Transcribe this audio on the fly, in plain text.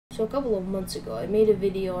So a couple of months ago, I made a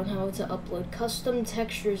video on how to upload custom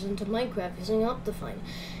textures into Minecraft using Optifine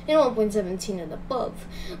in 1.17 and above.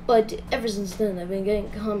 But ever since then, I've been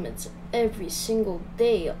getting comments every single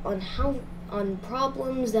day on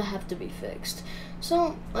problems that have to be fixed.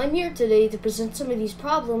 So I'm here today to present some of these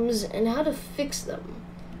problems and how to fix them.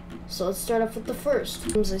 So let's start off with the first. The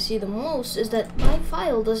problems I see the most is that my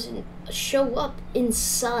file doesn't show up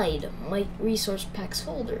inside my resource packs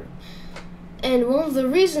folder. And one of the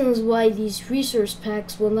reasons why these resource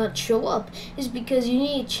packs will not show up is because you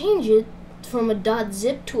need to change it from a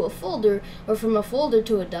 .zip to a folder, or from a folder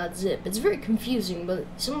to a .zip. It's very confusing, but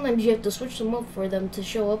sometimes you have to switch them up for them to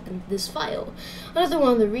show up in this file. Another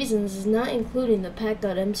one of the reasons is not including the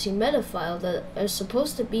pack.mc meta file that are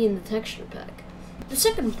supposed to be in the texture pack. The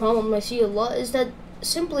second problem I see a lot is that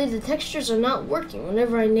simply the textures are not working.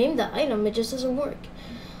 Whenever I name the item, it just doesn't work.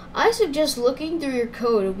 I suggest looking through your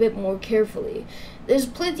code a bit more carefully. There's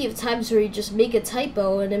plenty of times where you just make a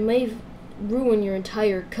typo and it may ruin your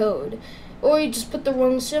entire code. Or you just put the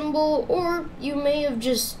wrong symbol, or you may have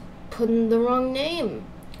just put in the wrong name.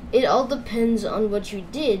 It all depends on what you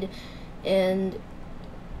did, and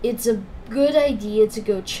it's a good idea to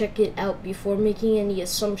go check it out before making any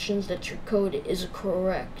assumptions that your code is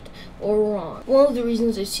correct or wrong. One of the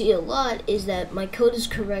reasons I see a lot is that my code is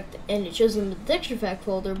correct and it shows in the texture pack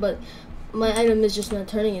folder, but my item is just not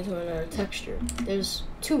turning into another texture. There's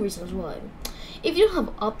two reasons why. If you don't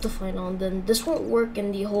have Optifine on, then this won't work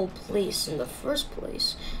in the whole place in the first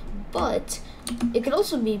place. But it could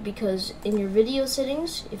also be because in your video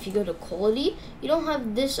settings, if you go to quality, you don't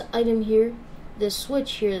have this item here, this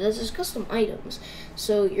switch here that says custom items.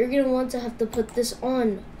 So you're going to want to have to put this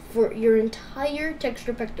on for your entire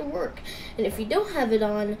texture pack to work. And if you don't have it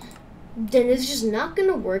on, then it's just not going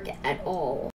to work at all.